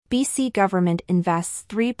BC government invests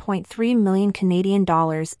 $3.3 million Canadian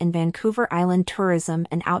dollars in Vancouver Island tourism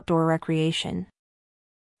and outdoor recreation.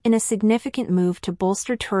 In a significant move to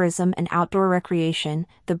bolster tourism and outdoor recreation,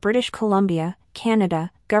 the British Columbia,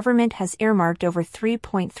 Canada, government has earmarked over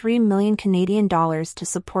 $3.3 million Canadian dollars to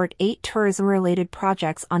support 8 tourism-related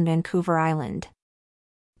projects on Vancouver Island.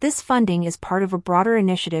 This funding is part of a broader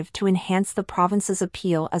initiative to enhance the province's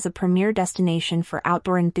appeal as a premier destination for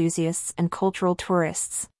outdoor enthusiasts and cultural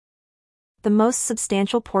tourists. The most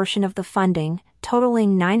substantial portion of the funding,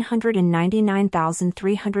 totaling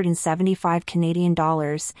 $999,375 Canadian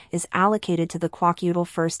dollars, is allocated to the Kwakiutl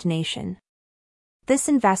First Nation. This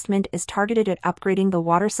investment is targeted at upgrading the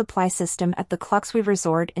water supply system at the Kluxwee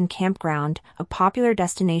Resort and Campground, a popular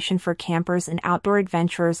destination for campers and outdoor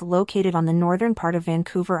adventurers located on the northern part of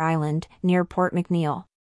Vancouver Island, near Port McNeill.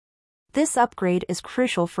 This upgrade is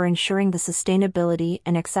crucial for ensuring the sustainability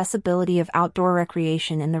and accessibility of outdoor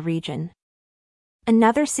recreation in the region.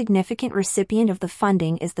 Another significant recipient of the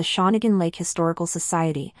funding is the Shawnigan Lake Historical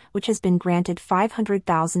Society, which has been granted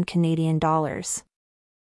 $500,000 Canadian dollars.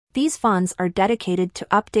 These funds are dedicated to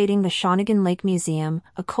updating the Shawnigan Lake Museum,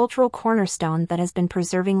 a cultural cornerstone that has been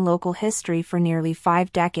preserving local history for nearly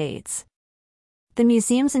 5 decades. The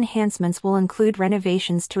museum's enhancements will include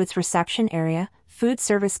renovations to its reception area, food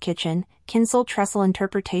service kitchen, Kinsel Trestle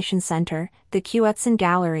Interpretation Center, the Quetzin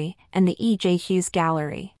Gallery, and the E.J. Hughes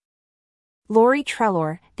Gallery. Lori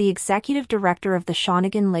Trelor, the executive director of the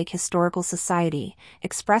Shawnigan Lake Historical Society,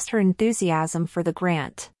 expressed her enthusiasm for the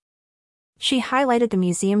grant. She highlighted the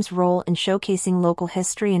museum's role in showcasing local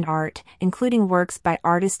history and art, including works by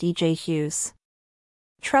artist E.J. Hughes.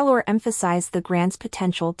 Trelor emphasized the grant's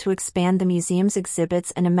potential to expand the museum's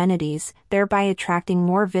exhibits and amenities, thereby attracting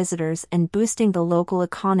more visitors and boosting the local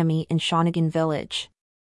economy in Shawnigan Village.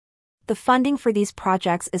 The funding for these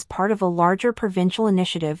projects is part of a larger provincial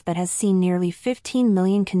initiative that has seen nearly $15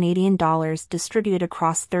 million Canadian dollars distributed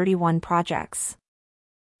across 31 projects.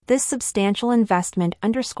 This substantial investment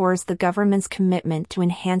underscores the government's commitment to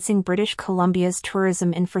enhancing British Columbia's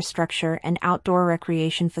tourism infrastructure and outdoor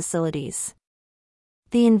recreation facilities.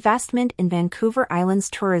 The investment in Vancouver Island's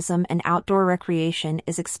tourism and outdoor recreation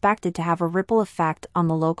is expected to have a ripple effect on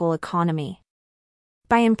the local economy.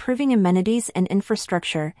 By improving amenities and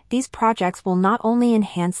infrastructure, these projects will not only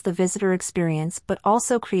enhance the visitor experience but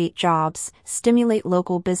also create jobs, stimulate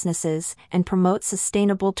local businesses, and promote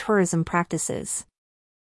sustainable tourism practices.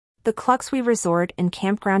 The Kluxwee Resort and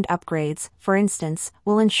Campground upgrades, for instance,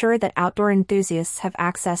 will ensure that outdoor enthusiasts have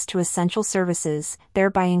access to essential services,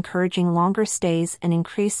 thereby encouraging longer stays and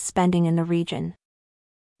increased spending in the region.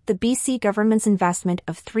 The BC government's investment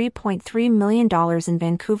of $3.3 million in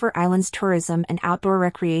Vancouver Island's tourism and outdoor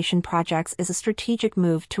recreation projects is a strategic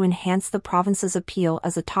move to enhance the province's appeal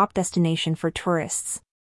as a top destination for tourists.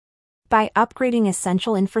 By upgrading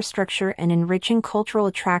essential infrastructure and enriching cultural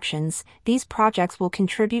attractions, these projects will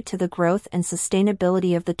contribute to the growth and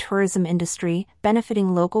sustainability of the tourism industry,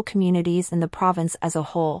 benefiting local communities and the province as a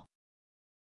whole.